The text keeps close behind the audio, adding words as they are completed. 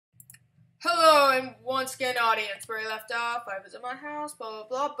Hello, and once again, audience, where I left off, I was at my house, blah, blah,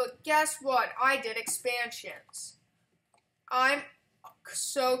 blah, but guess what? I did expansions. I'm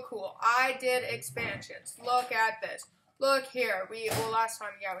so cool. I did expansions. Look at this. Look here. Last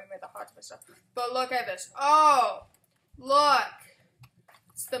time, yeah, we made the hot tub stuff, but look at this. Oh, look.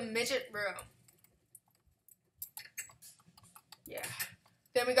 It's the midget room. Yeah.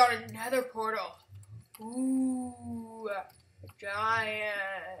 Then we got another portal. Ooh, giant.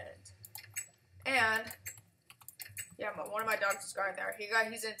 And yeah, one of my dogs is guarding there.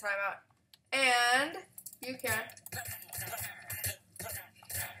 He's in timeout. And you can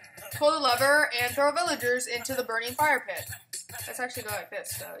pull the lever and throw villagers into the burning fire pit. Let's actually go like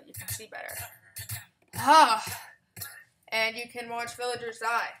this so you can see better. And you can watch villagers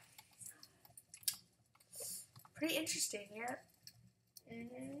die. Pretty interesting, yeah.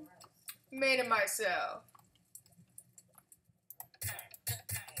 Made it myself.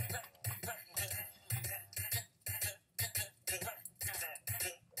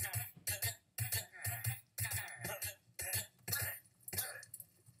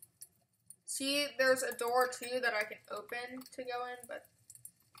 See, there's a door too that I can open to go in, but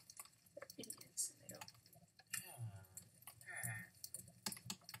they're idiots. They don't.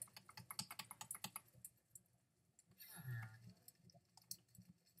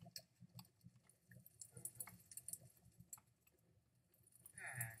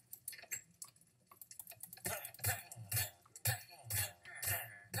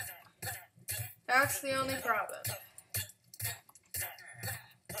 That's the only problem.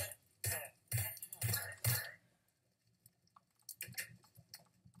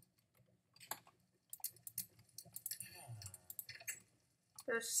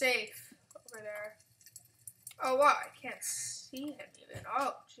 They're safe over there. Oh, wow, I can't see him even.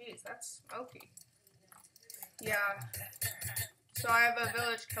 Oh, jeez, that's smoky. Yeah. So I have a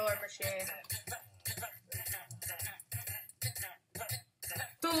village killer machine.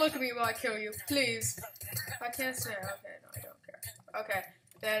 Don't look at me while I kill you, please. I can't say. Okay, no, I don't care. Okay,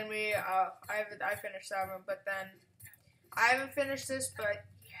 then I finished that one, but then I haven't finished this, but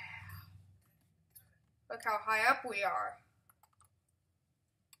yeah. Look how high up we are.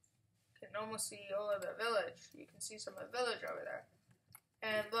 You can almost see all of the village. You can see some of the village over there.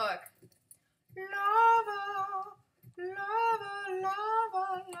 And look. Lava! Lava,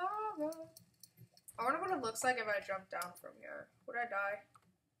 lava, lava. I wonder what it looks like if I jump down from here. Would I die?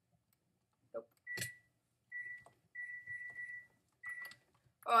 Nope.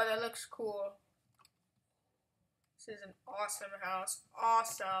 Oh, that looks cool. This is an awesome house.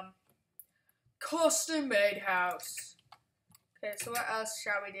 Awesome. Custom-made house. Okay, so what else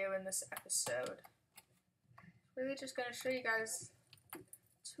shall we do in this episode? Really just gonna show you guys a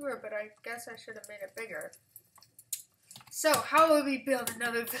tour, but I guess I should have made it bigger. So, how will we build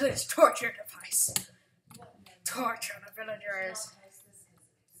another village torture device? Torture the villagers.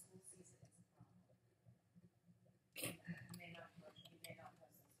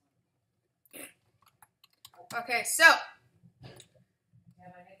 Okay, so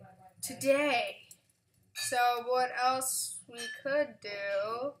today, what else we could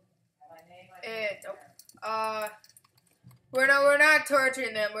do? We're not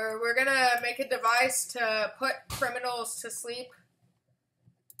torturing them. We're gonna make a device to put criminals to sleep.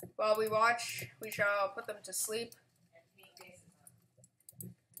 While we watch, we shall put them to sleep.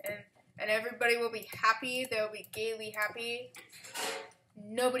 And everybody will be happy. They'll be gaily happy.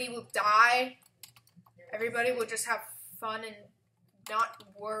 Nobody will die. Everybody will just have fun and not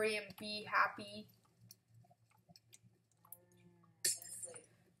worry and be happy.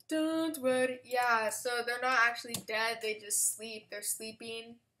 Don't worry. Yeah, so they're not actually dead. They just sleep. They're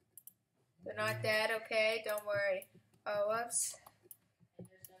sleeping. They're not dead, okay? Don't worry. Oh, whoops.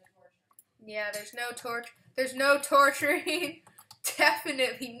 Yeah, there's no torture. There's no torturing.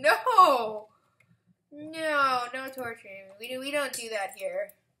 Definitely no. No torturing. We don't do that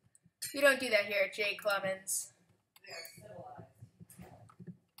here. We don't do that here at Jay Clemens.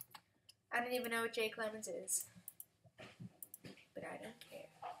 I don't even know what Jay Clemens is. But I don't care.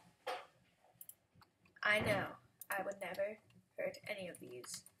 I know I would never hurt any of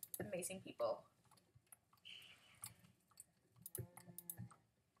these amazing people.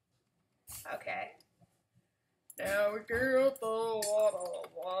 Okay. Now we get the water,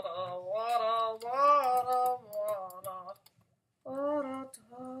 water, water, water, water. Water,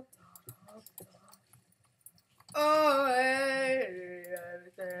 da, da, da. Oh, hey,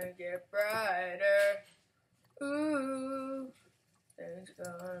 everything get brighter. Ooh, things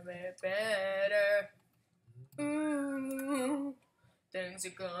gonna be better. Ooh, things are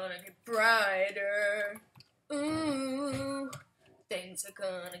gonna get brighter. Ooh, Things are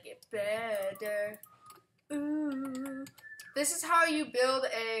gonna get better. Ooh. This is how you build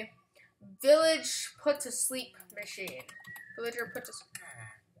a village put to sleep machine. Villager put to sleep.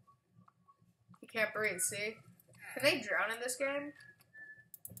 You can't breathe, see? Can they drown in this game?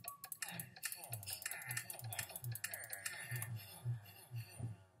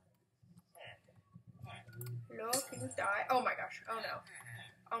 Hello, can you die? Oh my gosh. Oh no.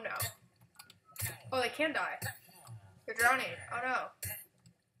 Oh no. Oh, they can die. They're drowning. Oh no.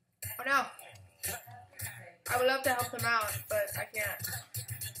 Oh no. I would love to help them out, but I can't.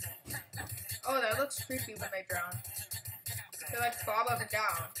 Oh, that looks creepy when they drown. They like bob up and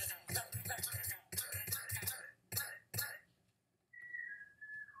down.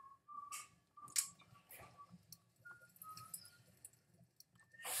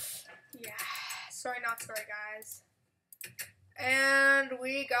 Yeah. Sorry, not sorry, guys. And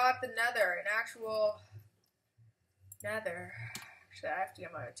we got the nether, an actual nether. Actually, I have to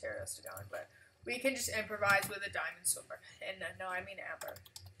get my materials to going, but we can just improvise with a diamond sword. And no, I mean amber.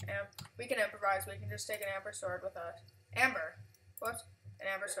 We can improvise. We can just take an amber sword with us. Amber. What? An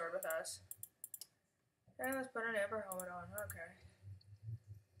amber sword with us. And let's put an amber helmet on. Okay.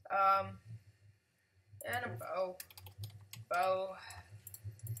 And a bow. Bow.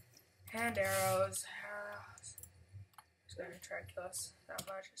 And arrows. Just gonna try to kill us that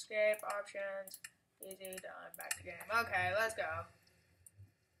much. Escape. Options. Easy. Done. Back to game. Okay, let's go.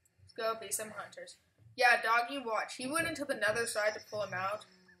 Let's go be some hunters. Yeah, Doggy, watch. He went into the nether side to pull him out.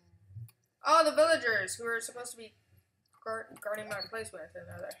 Oh, the villagers who are supposed to be guarding my place went into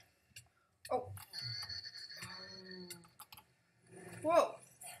the nether. Oh. Whoa.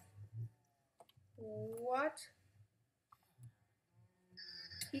 What?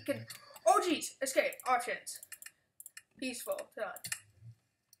 He can... Oh, jeez. Escape. Options. Peaceful. Done.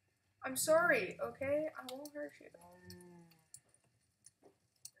 I'm sorry, okay? I won't hurt you.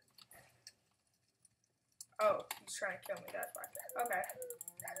 Oh, he's trying to kill me. That's fine. Okay.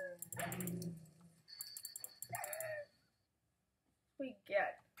 We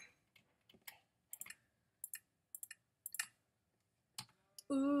get.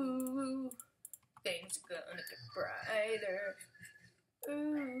 Ooh, things are gonna get brighter.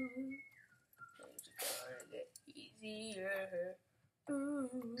 Ooh, things are gonna get easier.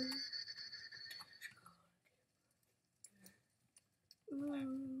 Ooh.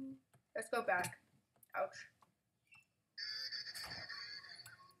 Ooh. Let's go back. Ouch.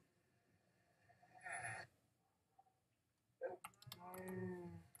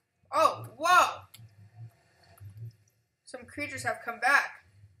 Oh, whoa! Some creatures have come back.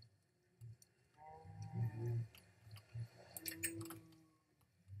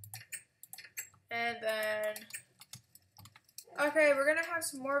 And then... Okay, we're gonna have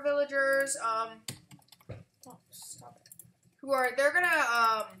some more villagers, oh, stop it. They're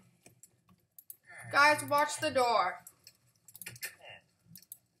gonna, guys, watch the door.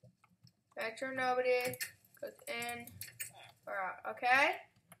 Make sure nobody goes in or out, okay?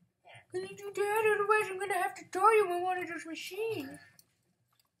 Can you do that? Otherwise I'm gonna have to tell you we wanted this machine.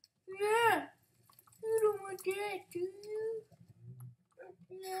 Yeah. You don't want that, do you?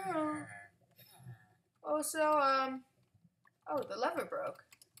 No. Also, oh, the lever broke.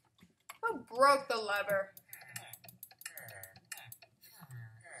 Who broke the lever?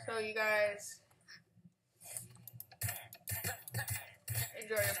 So you guys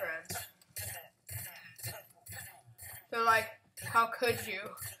enjoy your friends. They're like, how could you?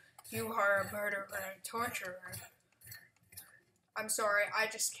 You are a murderer and torturer. I'm sorry, I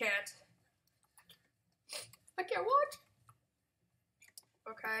just can't. I can't watch.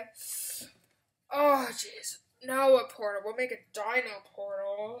 Okay. Oh, jeez. Now what portal? We'll make a dino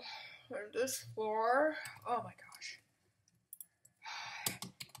portal. On this floor. Oh my gosh.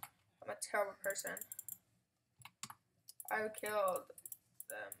 I'm a terrible person. I killed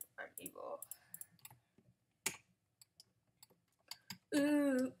them. I'm evil.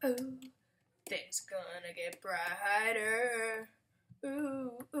 Ooh, ooh. Things gonna get brighter.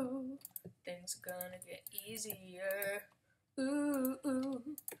 Ooh, ooh. Things gonna get easier. Ooh,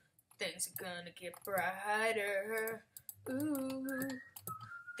 ooh. Things are gonna get brighter. Ooh.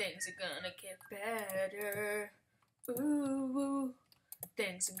 Things are gonna get better. Ooh.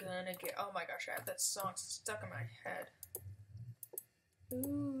 Things are gonna get... Oh my gosh, I have that song stuck in my head.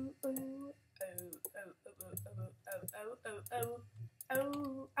 Ooh, ooh. Oh, oh, oh, oh, oh, oh, oh, oh, oh.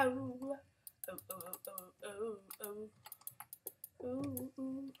 Oh, oh, oh, oh, oh, oh, oh, ooh,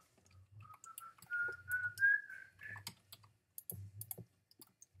 ooh.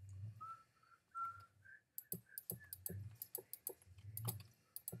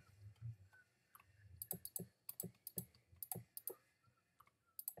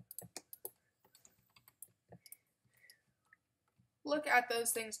 look at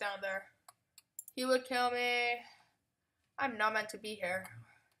those things down there. He would kill me. I'm not meant to be here.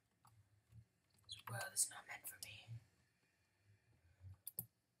 This world is not meant for me.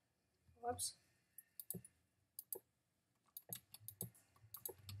 Whoops.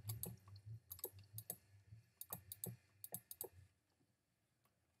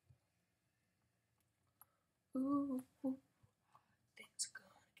 Ooh, ooh, things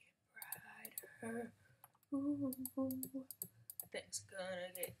gonna get brighter. Ooh, ooh, things gonna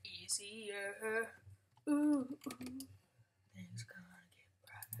get easier. Ooh, ooh, things gonna get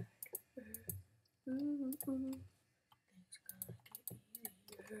brighter. Ooh, ooh, things gonna get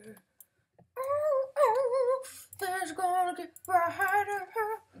easier. Ooh, ooh, things gonna get brighter.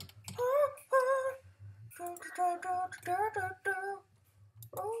 Ooh, ooh, da da da da da da.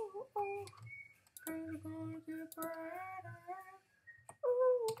 Ooh, ooh. Things gonna get brighter.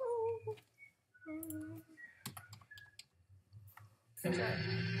 Ooh, ooh, ooh. There's like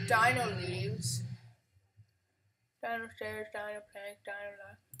dino leaves. Dino stairs, dino plank,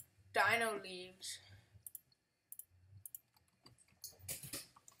 dino leaves.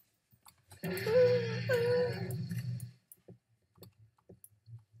 Ooh, ooh.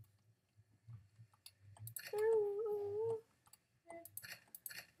 Ooh,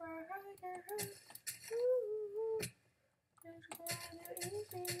 brighter. Ooh, things gonna get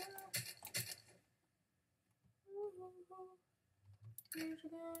easier. Ooh, things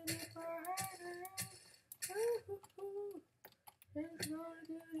gonna get brighter. Ooh, things gonna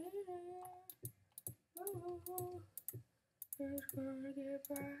get easier. Ooh, things gonna get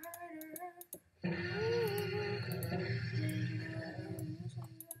brighter.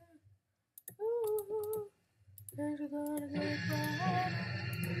 Ooh, things gonna get brighter.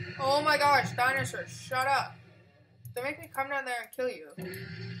 Oh my gosh, dinosaurs, shut up. They make me come down there and kill you.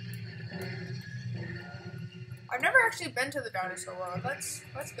 I've never actually been to the dinosaur world. Let's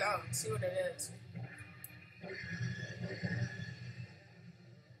go and see what it is.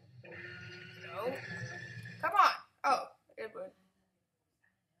 No? Come on. Oh, it would.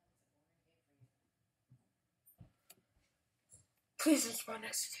 Please don't spawn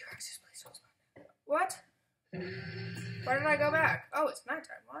next to T-Rexes. Please don't spawn. What? Why did I go back? Oh, it's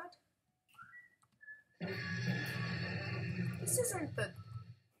nighttime. What? This isn't the...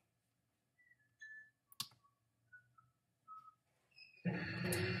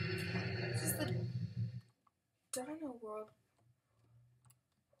 This is the Dino World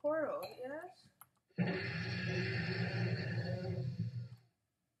portal, yes?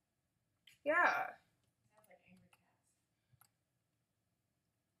 Yeah.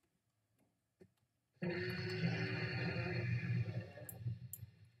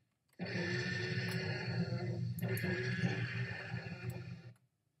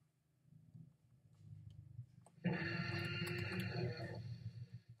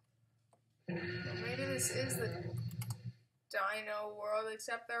 Well, maybe this is the Dino World,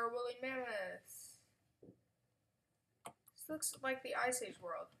 except there are woolly mammoths. This looks like the Ice Age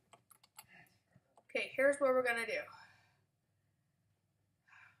world. Okay, here's what we're gonna do.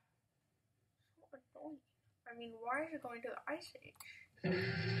 So annoying. I mean, why is it going to the Ice Age? I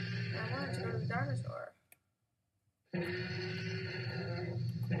wanted to go to the dinosaur.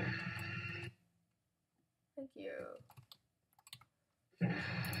 Thank you.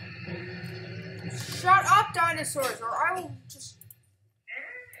 Shut up, dinosaurs, or I will just...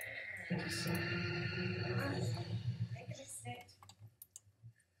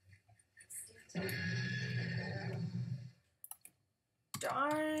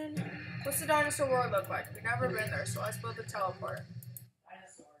 What's the dinosaur world look like? We've never been there, so let's build a teleport.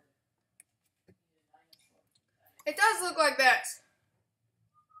 It does look like this.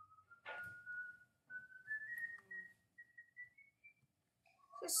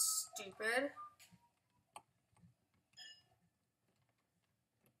 This is stupid.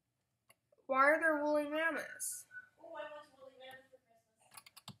 Why are there woolly mammoths? Oh, I want woolly mammoth for Christmas.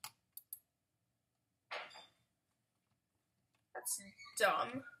 That's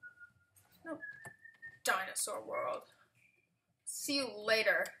dumb. No dinosaur world. See you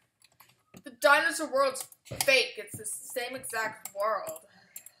later. The dinosaur world's fake. It's the same exact world.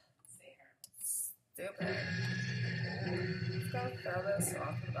 Stupid. Just gotta throw this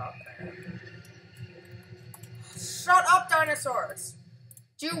off the balcony. Shut up, dinosaurs!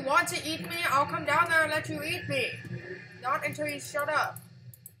 Do you want to eat me? I'll come down there and let you eat me. Not until you shut up.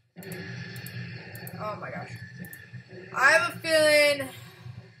 Oh my gosh. I have a feeling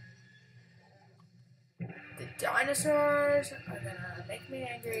the dinosaurs are gonna make me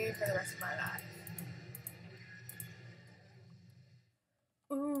angry for the rest of my life.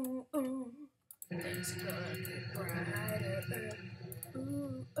 Ooh, ooh. Things gonna get brighter.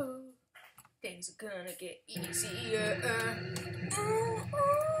 Ooh, ooh. Things are gonna get easier. Ooh, ooh.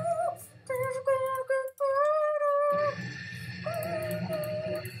 Things are gonna get better.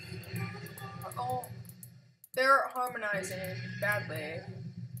 Oh, they're harmonizing badly.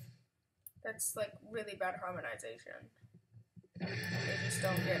 That's like really bad harmonization. They just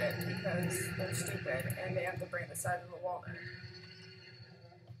don't get it because they're stupid and they have to bring the size of the wall in.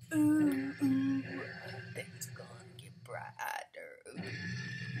 Ooh, ooh, things are gonna get brighter.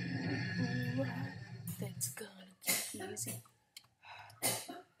 Ooh, ooh, things are gonna get easy.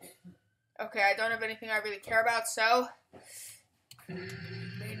 Okay, I don't have anything I really care about, so do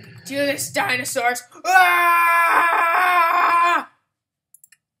this, dinosaurs. Ah!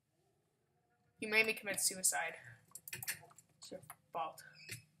 You made me commit suicide. It's your fault.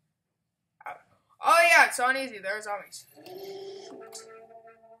 Oh yeah, it's on easy. There are zombies.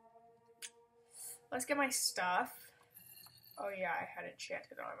 Let's get my stuff. Oh yeah, I had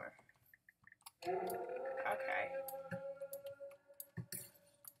enchanted armor. Okay.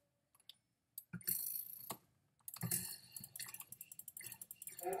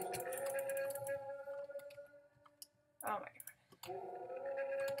 Oh my god.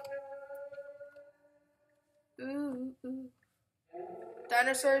 Ooh, ooh.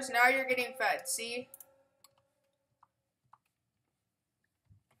 Dinosaurs, now you're getting fed, see?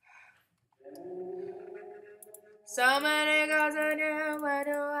 So many goals I do, where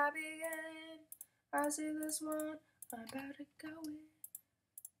do I begin? I see this one, I'm about to go in.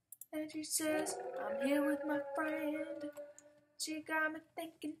 And she says, I'm here with my friend. She got me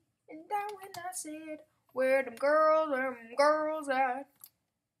thinking, and then when I said, where them girls at?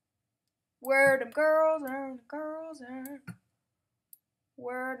 Where them girls at?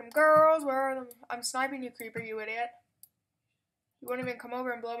 Where them girls, where them... I'm sniping you, creeper, you idiot. You won't even come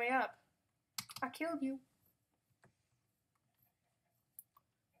over and blow me up. I killed you.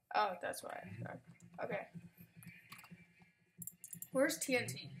 Oh, that's why. Okay. Where's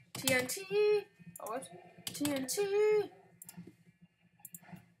TNT? TNT! Oh, what? TNT!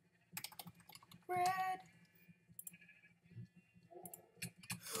 Red.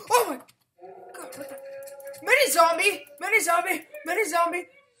 Oh my god, what the? Mini zombie! Mini zombie! Mini zombie!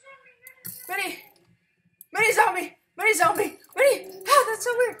 Mini zombie! Mini zombie! Mini! Oh, that's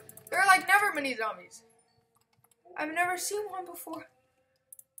so weird! There are like never mini zombies. I've never seen one before.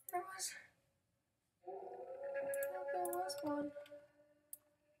 There was one.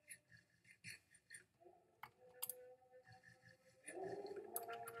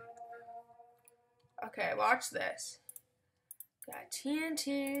 Okay, watch this. Got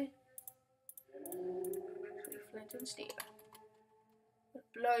TNT. Flint and steel.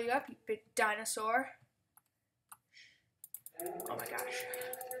 Blow you up, you big dinosaur. Oh my gosh.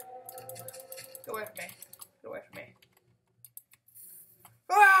 Get away from me. Get away from me.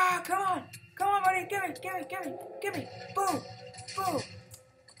 Ah, come on. Come on, buddy. Give me. Give me. Boom. Boom.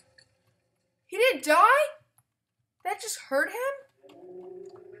 He didn't die? That just hurt him?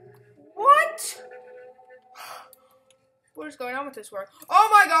 What? What is going on with this world? Oh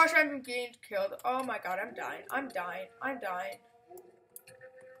my gosh, I'm getting killed. Oh my god, I'm dying. I'm dying.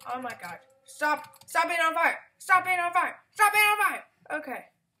 Oh my god. Stop being on fire. Stop being on fire. Okay.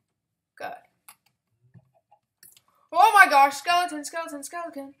 Good. Oh my gosh, skeleton.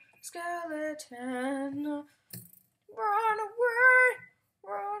 Run away.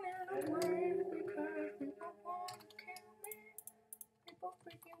 Running away because people want to kill me. People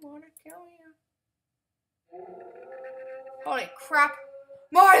freaking want to kill you. Holy crap.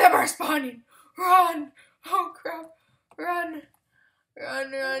 More of them are spawning. Run. Oh crap. Run.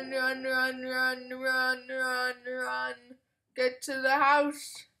 Get to the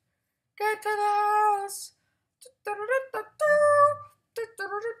house.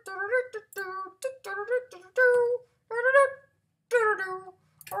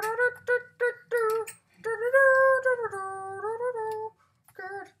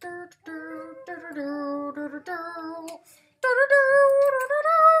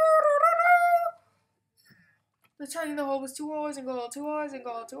 The tiny the hole was 2 hours and gold.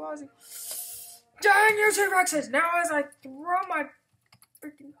 Dang you, T-Rexes! Now as I throw my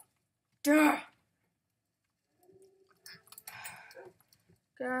freaking... Duh!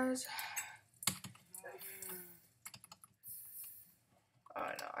 Guys...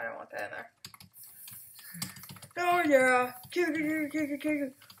 Oh no, I don't want that in there. Oh yeah!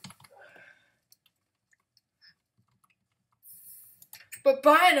 Kick. But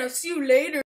bye and I'll see you later.